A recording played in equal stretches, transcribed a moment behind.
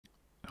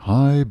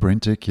Hi,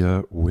 BrenTech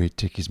here, where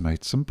tech is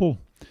made simple.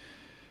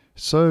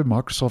 So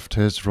Microsoft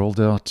has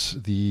rolled out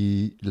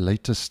the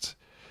latest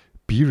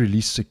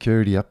B-release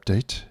security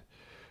update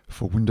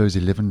for Windows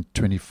 11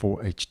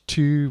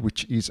 24H2,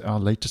 which is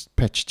our latest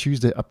Patch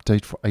Tuesday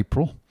update for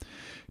April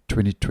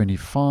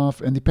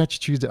 2025. And the Patch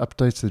Tuesday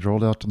updates that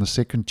rolled out on the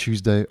second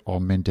Tuesday are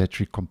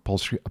mandatory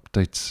compulsory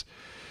updates,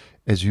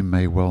 as you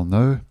may well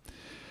know.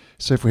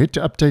 So if we head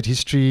to update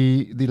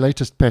history, the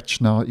latest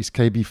patch now is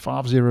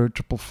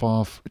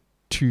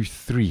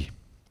KB5055523.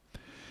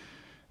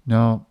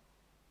 Now,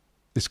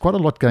 there's quite a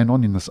lot going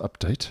on in this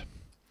update.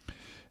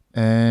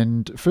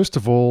 And first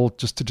of all,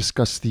 just to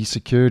discuss the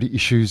security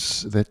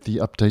issues that the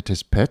update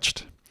has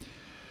patched.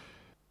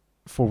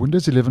 For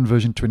Windows 11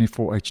 version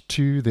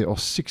 24H2, there are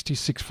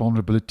 66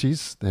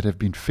 vulnerabilities that have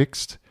been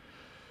fixed.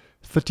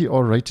 30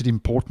 are rated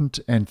important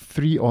and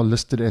 3 are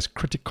listed as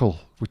critical,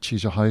 which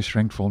is your highest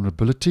ranked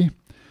vulnerability.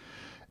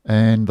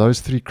 And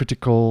those 3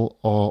 critical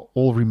are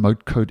all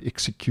remote code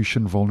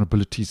execution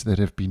vulnerabilities that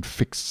have been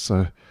fixed.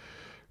 So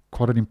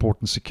quite an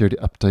important security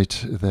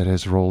update that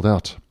has rolled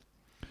out.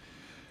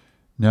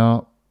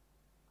 Now,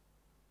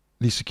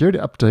 the security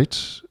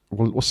update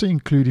will also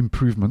include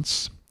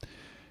improvements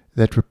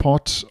that were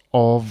part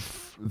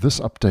of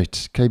this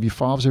update,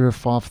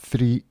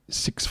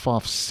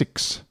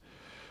 KB5055656,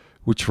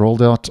 which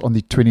rolled out on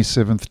the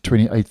 27th,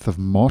 28th of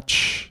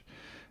March,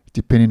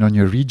 depending on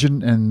your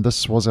region, and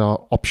this was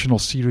our optional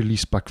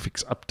C-release bug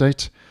fix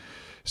update.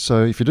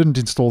 So if you didn't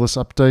install this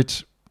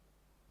update,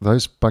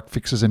 those bug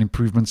fixes and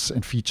improvements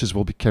and features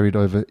will be carried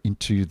over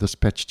into this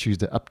Patch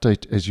Tuesday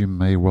update, as you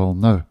may well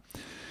know.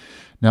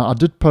 Now, I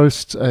did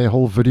post a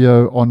whole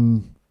video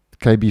on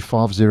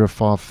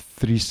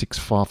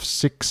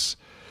KB5053656.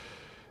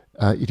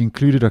 It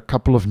included a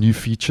couple of new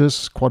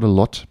features, quite a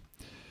lot.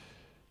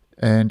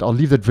 And I'll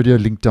leave that video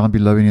linked down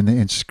below and in the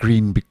end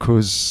screen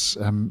because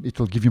it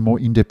will give you more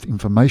in-depth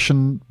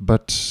information,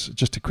 but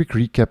just a quick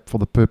recap for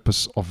the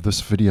purpose of this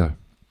video.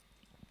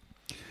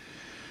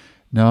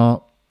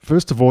 Now,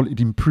 first of all, it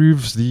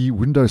improves the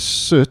Windows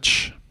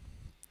search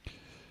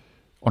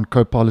on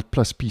Copilot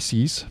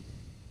PCs.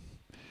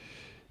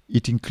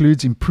 It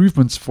includes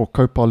improvements for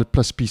Copilot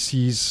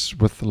PCs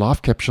with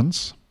live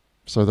captions.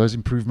 So those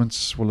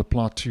improvements will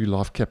apply to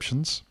live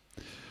captions.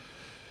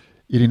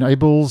 It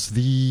enables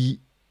the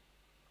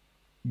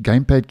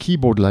Gamepad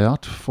keyboard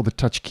layout for the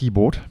touch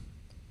keyboard.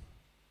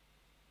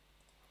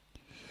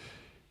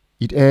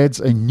 It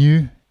adds a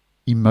new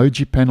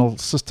Emoji panel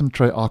system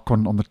tray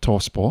icon on the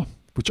taskbar,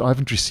 which I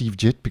haven't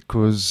received yet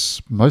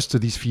because most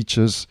of these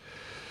features,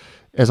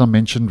 as I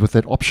mentioned with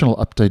that optional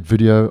update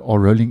video, are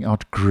rolling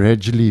out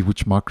gradually,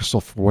 which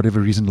Microsoft, for whatever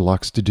reason,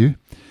 likes to do.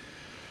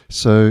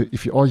 So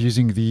if you are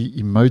using the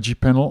Emoji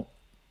panel,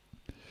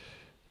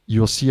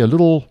 you'll see a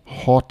little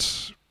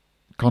heart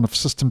kind of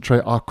system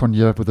tray icon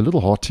here with a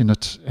little heart in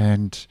it,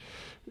 and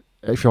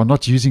if you're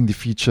not using the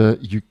feature,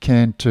 you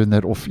can turn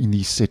that off in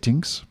these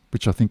settings,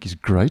 which I think is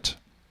great.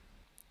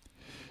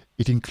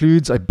 It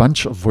includes a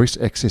bunch of voice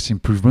access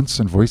improvements,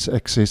 and voice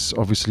access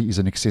obviously is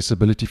an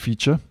accessibility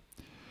feature.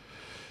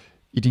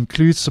 It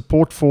includes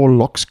support for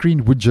lock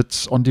screen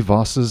widgets on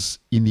devices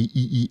in the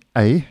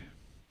EEA.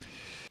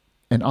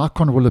 An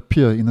icon will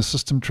appear in the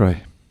system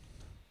tray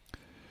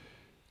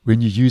when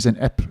you use an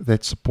app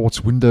that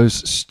supports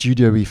Windows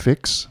Studio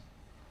effects.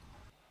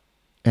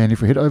 And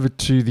if we head over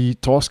to the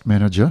Task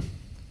Manager,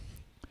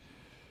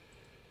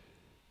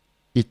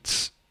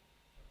 it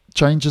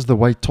changes the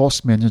way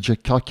Task Manager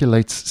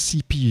calculates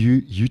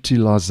CPU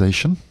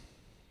utilization.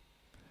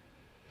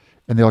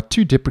 And there are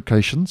 2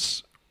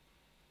 deprecations.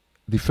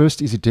 The first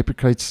is it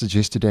deprecates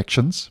suggested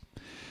actions,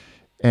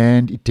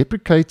 and it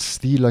deprecates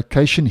the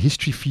location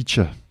history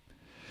feature.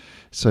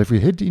 So if we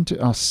head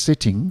into our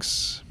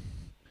settings,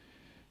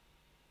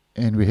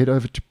 and we head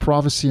over to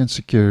privacy and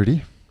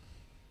security,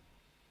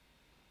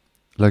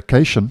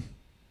 location,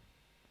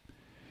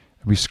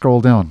 and we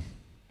scroll down,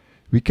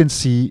 we can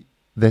see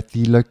that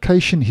the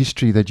location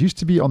history that used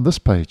to be on this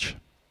page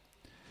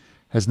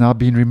has now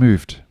been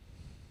removed.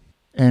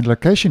 And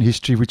location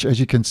history, which as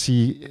you can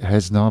see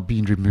has now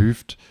been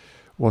removed,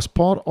 was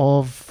part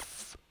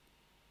of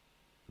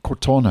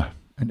Cortana.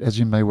 And as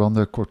you may well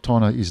know,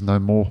 Cortana is no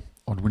more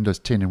on Windows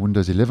 10 and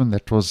Windows 11.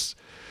 That was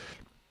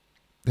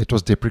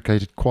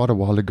deprecated quite a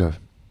while ago.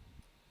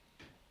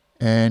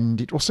 And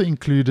it also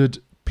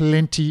included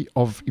plenty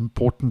of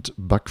important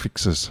bug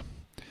fixes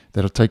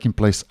that are taking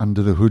place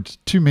under the hood.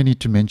 Too many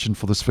to mention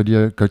for this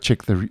video. Go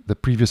check the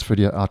previous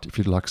video out if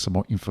you'd like some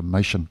more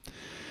information.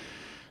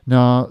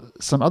 Now,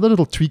 some other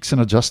little tweaks and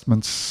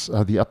adjustments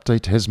the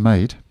update has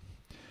made,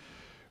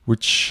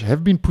 which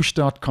have been pushed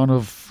out kind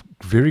of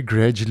very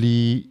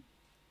gradually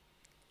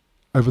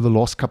over the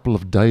last couple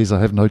of days, I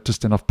have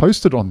noticed, and I've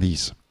posted on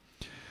these,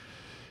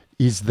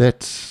 is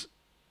that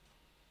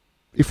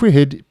if we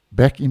head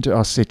back into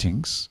our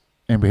settings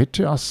and we head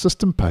to our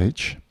system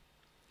page,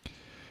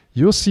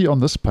 you'll see on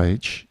this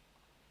page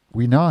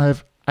we now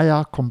have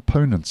AR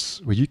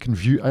components, where you can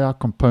view AR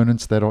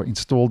components that are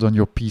installed on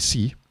your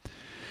PC.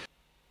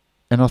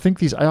 And I think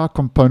these AR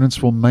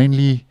components will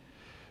mainly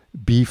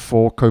be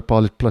for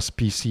Copilot Plus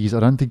PCs. I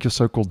don't think your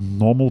so-called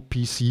normal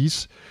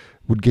PCs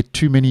would get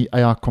too many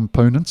AI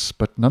components,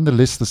 but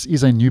nonetheless, this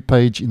is a new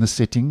page in the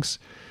settings,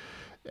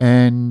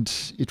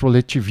 and it will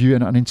let you view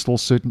and uninstall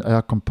certain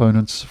AI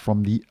components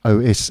from the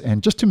OS.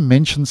 And just to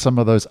mention some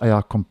of those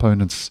AI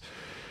components,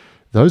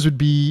 those would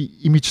be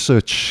image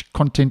search,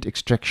 content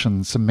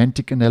extraction,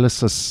 semantic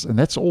analysis, and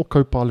that's all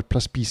Copilot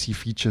Plus PC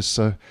features.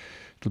 So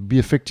it'll be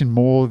affecting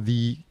more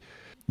the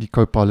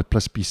Copilot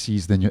Plus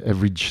PCs than your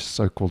average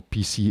so-called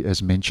PC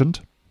as mentioned.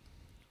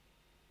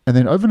 And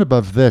then over and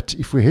above that,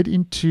 if we head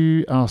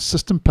into our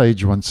system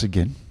page once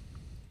again,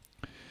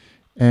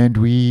 and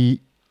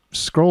we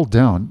scroll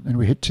down and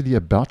we head to the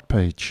About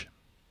page,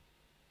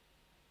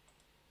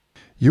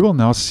 you will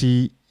now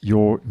see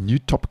your new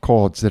top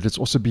cards that it's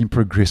also been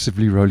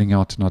progressively rolling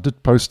out. And I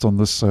did post on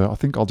this, so I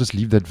think I'll just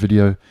leave that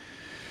video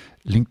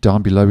link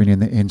down below and in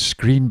the end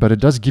screen, but it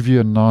does give you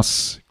a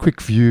nice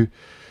quick view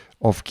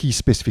of key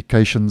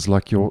specifications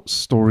like your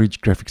storage,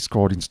 graphics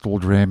card,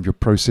 installed RAM, your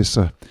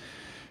processor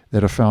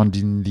that are found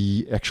in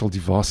the actual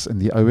device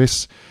and the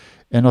OS.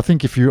 And I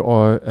think if you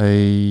are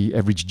a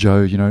average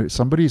Joe,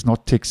 somebody is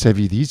not tech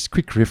savvy, these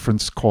quick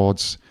reference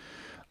cards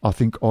I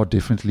think are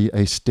definitely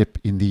a step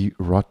in the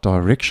right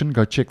direction.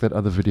 Go check that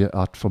other video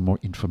out for more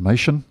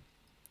information.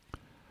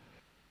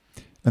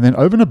 And then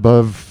over and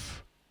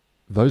above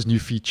those new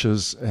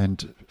features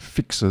and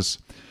fixes,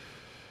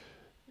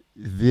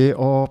 there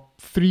are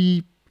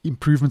 3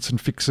 improvements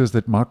and fixes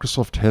that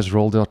Microsoft has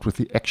rolled out with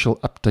the actual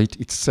update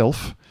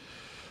itself,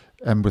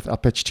 and with our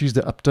Patch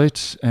Tuesday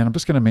update. And I'm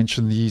just going to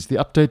mention these. The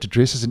update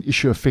addresses an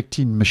issue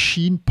affecting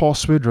machine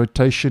password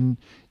rotation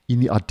in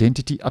the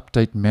Identity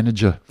Update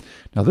Manager.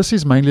 Now, this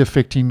is mainly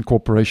affecting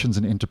corporations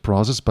and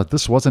enterprises, but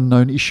this was a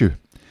known issue.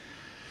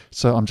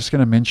 So I'm just going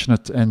to mention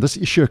it. And this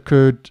issue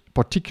occurred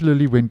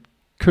particularly when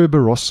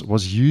Kerberos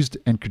was used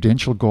and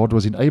Credential Guard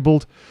was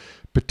enabled,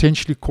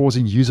 potentially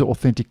causing user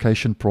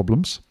authentication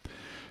problems.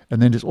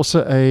 And then there's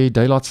also a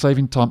daylight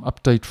saving time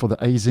update for the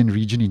ASEAN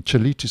region in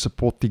Chile to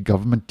support the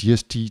government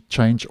DST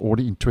change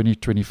order in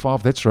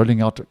 2025. That's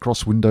rolling out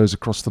across Windows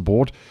across the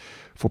board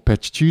for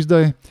Patch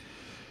Tuesday.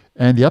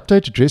 And the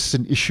update addresses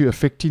an issue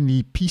affecting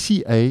the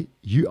PCA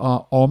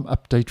UR ARM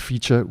update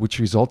feature, which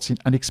results in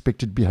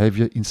unexpected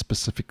behavior in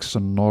specific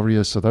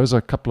scenarios. So those are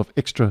a couple of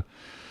extra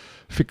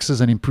fixes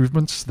and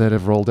improvements that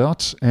have rolled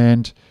out.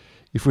 And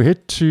if we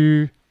head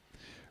to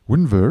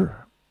WinVer,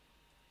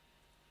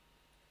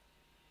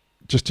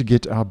 just to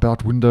get our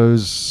About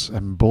Windows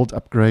and build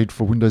upgrade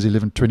for Windows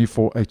 11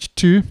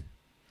 24H2,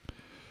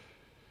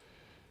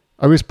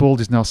 OS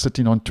build is now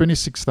sitting on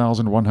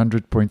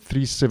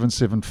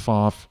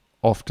 26,100.3775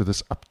 after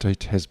this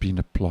update has been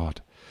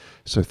applied.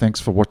 So thanks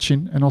for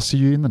watching, and I'll see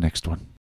you in the next one.